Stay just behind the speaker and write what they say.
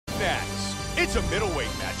It's a middleweight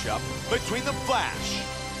matchup between the Flash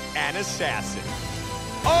and Assassin.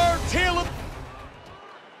 Our tale of...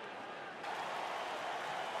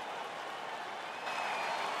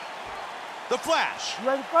 The Flash. You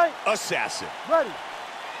ready to fight? Assassin. Ready.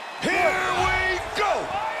 Here we go!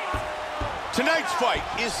 Tonight's fight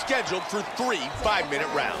is scheduled for 3 5-minute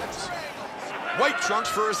rounds. White trunks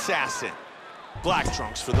for Assassin. Black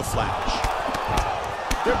trunks for the Flash.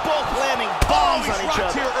 They're both landing bombs on each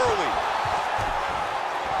other. Here early.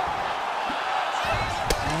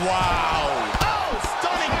 Wow. Oh,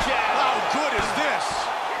 stunning jab. How good is this?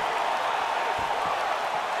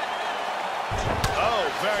 Oh,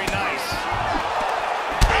 very nice.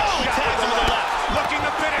 Oh, he tags him with the left. Looking to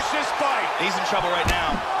finish this fight. He's in trouble right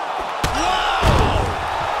now. Whoa!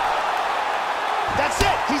 That's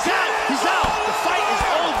it. He's out. He's out. The fight is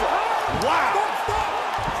over. Wow.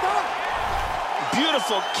 Stop.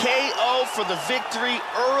 Beautiful KO for the victory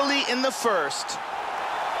early in the first.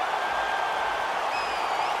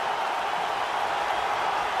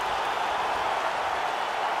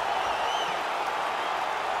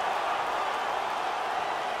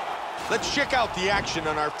 Let's check out the action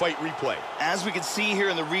on our fight replay. As we can see here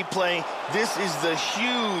in the replay, this is the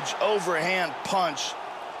huge overhand punch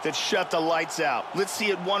that shut the lights out. Let's see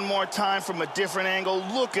it one more time from a different angle.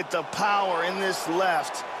 Look at the power in this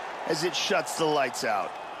left as it shuts the lights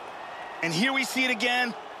out. And here we see it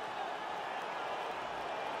again.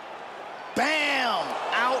 Bam!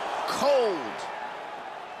 Out cold.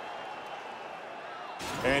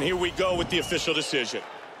 And here we go with the official decision.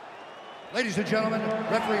 Ladies and gentlemen,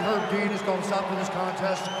 referee Herb Dean is going to stop for this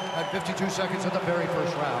contest at 52 seconds of the very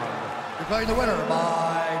first round. Declaring the winner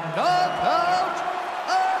by knockout,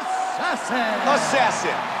 Assassin.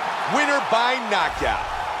 Assassin, winner by knockout.